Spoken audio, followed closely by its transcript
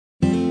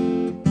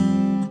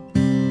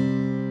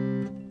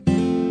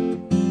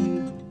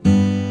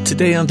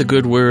Today on The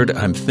Good Word,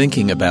 I'm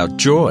thinking about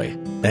joy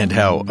and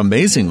how,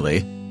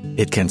 amazingly,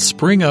 it can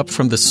spring up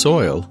from the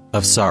soil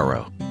of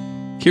sorrow.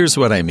 Here's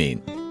what I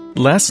mean.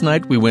 Last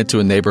night we went to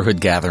a neighborhood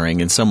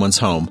gathering in someone's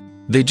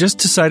home. They just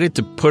decided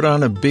to put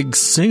on a big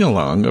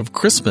sing-along of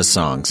Christmas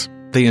songs.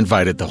 They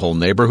invited the whole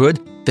neighborhood.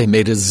 They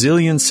made a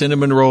zillion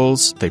cinnamon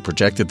rolls. They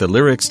projected the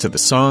lyrics to the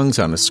songs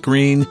on a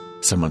screen.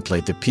 Someone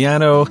played the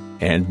piano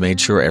and made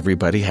sure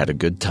everybody had a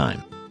good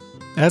time.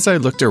 As I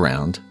looked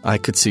around, I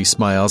could see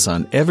smiles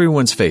on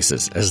everyone's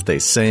faces as they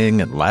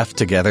sang and laughed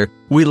together.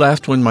 We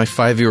laughed when my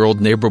 5-year-old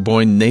neighbor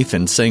boy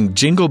Nathan sang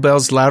Jingle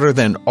Bells louder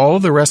than all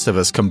the rest of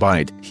us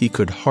combined. He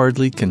could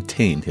hardly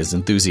contain his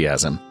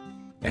enthusiasm.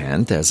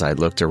 And as I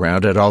looked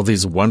around at all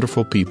these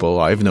wonderful people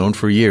I've known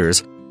for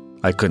years,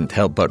 I couldn't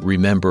help but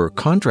remember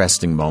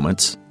contrasting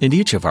moments in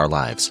each of our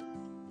lives.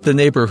 The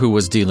neighbor who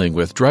was dealing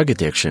with drug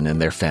addiction in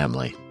their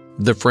family.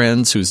 The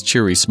friends whose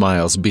cheery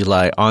smiles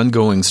belie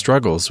ongoing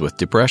struggles with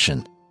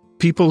depression.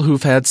 People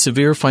who've had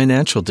severe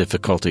financial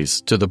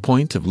difficulties to the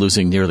point of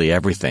losing nearly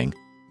everything.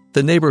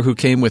 The neighbor who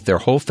came with their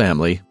whole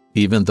family,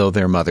 even though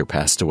their mother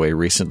passed away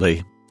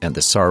recently, and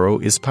the sorrow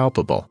is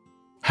palpable.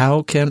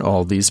 How can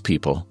all these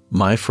people,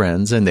 my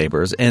friends and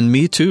neighbors, and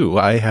me too,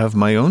 I have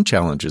my own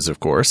challenges, of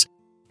course,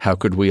 how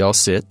could we all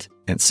sit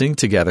and sing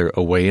together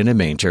Away in a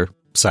Manger,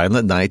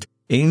 Silent Night,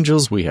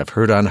 Angels We Have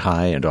Heard on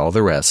High, and all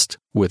the rest,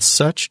 with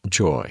such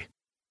joy?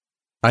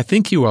 I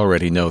think you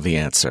already know the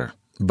answer,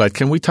 but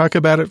can we talk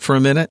about it for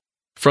a minute?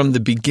 From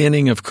the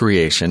beginning of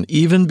creation,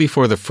 even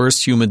before the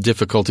first human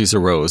difficulties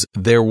arose,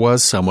 there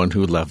was someone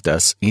who loved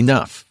us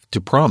enough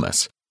to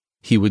promise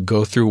he would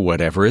go through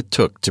whatever it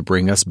took to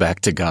bring us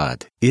back to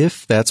God,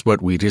 if that's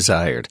what we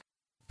desired.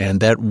 And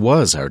that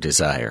was our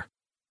desire.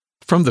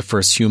 From the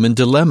first human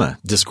dilemma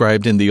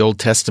described in the Old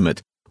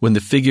Testament, when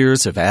the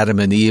figures of Adam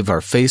and Eve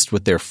are faced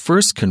with their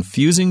first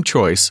confusing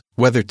choice,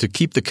 whether to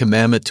keep the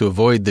commandment to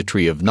avoid the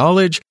tree of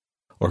knowledge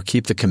or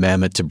keep the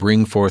commandment to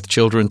bring forth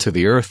children to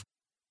the earth,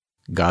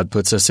 God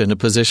puts us in a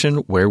position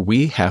where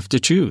we have to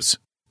choose,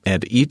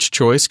 and each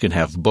choice can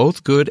have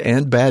both good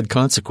and bad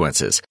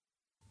consequences,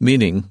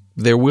 meaning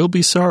there will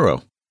be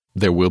sorrow,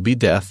 there will be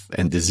death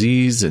and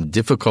disease and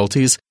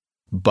difficulties,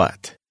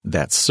 but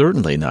that's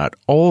certainly not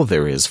all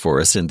there is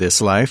for us in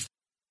this life.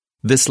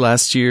 This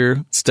last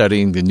year,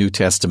 studying the New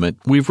Testament,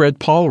 we've read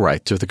Paul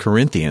write to the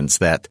Corinthians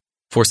that,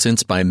 "For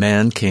since by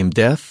man came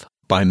death,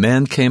 by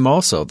man came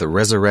also the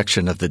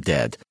resurrection of the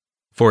dead.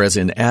 For as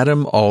in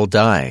Adam all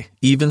die,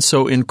 even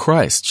so in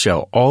Christ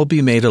shall all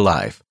be made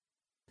alive."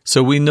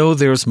 So we know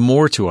there's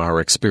more to our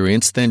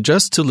experience than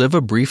just to live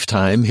a brief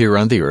time here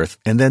on the earth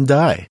and then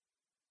die.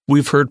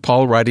 We've heard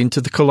Paul writing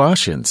to the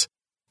Colossians,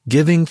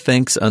 "Giving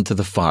thanks unto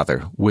the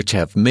Father, which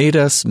hath made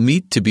us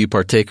meet to be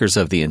partakers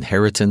of the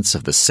inheritance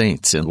of the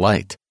saints in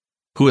light,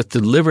 who hath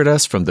delivered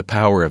us from the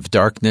power of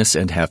darkness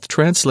and hath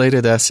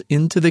translated us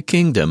into the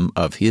kingdom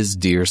of his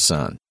dear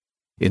Son,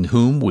 in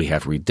whom we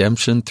have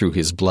redemption through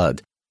his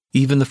blood,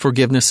 even the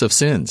forgiveness of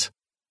sins."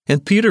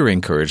 And Peter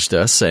encouraged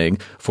us, saying,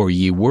 "For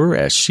ye were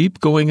as sheep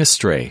going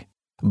astray,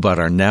 but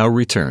are now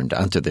returned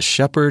unto the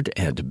shepherd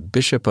and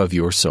bishop of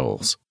your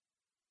souls."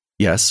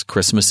 Yes,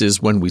 Christmas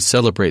is when we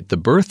celebrate the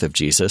birth of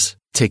Jesus,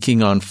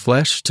 taking on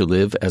flesh to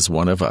live as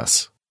one of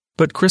us.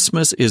 But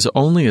Christmas is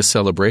only a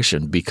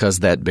celebration because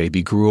that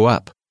baby grew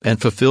up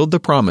and fulfilled the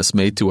promise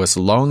made to us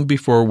long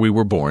before we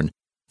were born,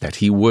 that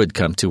he would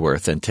come to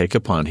earth and take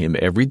upon him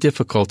every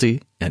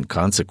difficulty and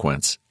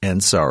consequence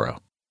and sorrow.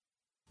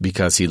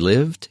 Because he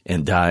lived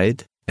and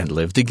died and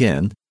lived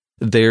again,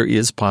 there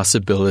is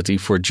possibility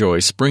for joy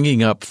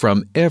springing up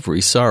from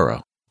every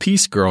sorrow,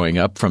 peace growing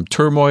up from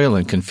turmoil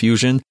and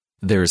confusion.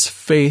 There's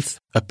faith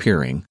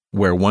appearing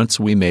where once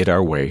we made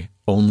our way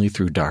only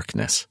through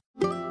darkness.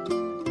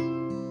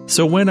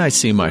 So when I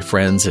see my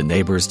friends and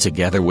neighbors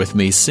together with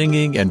me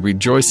singing and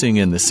rejoicing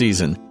in the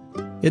season,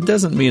 it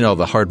doesn't mean all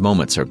the hard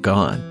moments are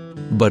gone,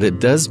 but it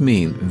does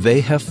mean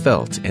they have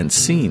felt and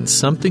seen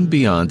something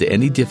beyond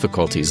any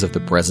difficulties of the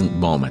present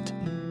moment.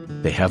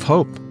 They have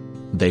hope.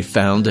 They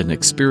found and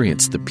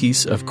experienced the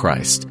peace of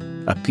Christ,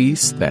 a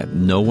peace that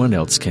no one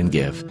else can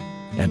give,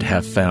 and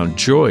have found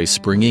joy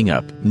springing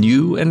up,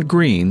 new and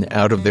green,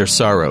 out of their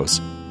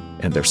sorrows,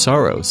 and their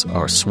sorrows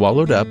are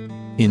swallowed up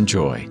in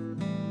joy.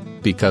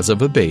 Because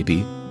of a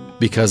baby,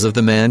 because of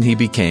the man he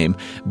became,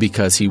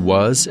 because he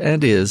was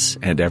and is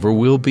and ever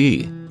will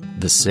be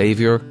the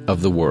Savior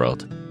of the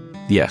world.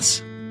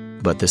 Yes,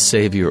 but the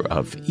Savior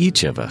of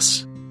each of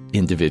us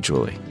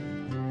individually.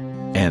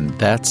 And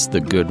that's the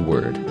good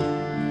word.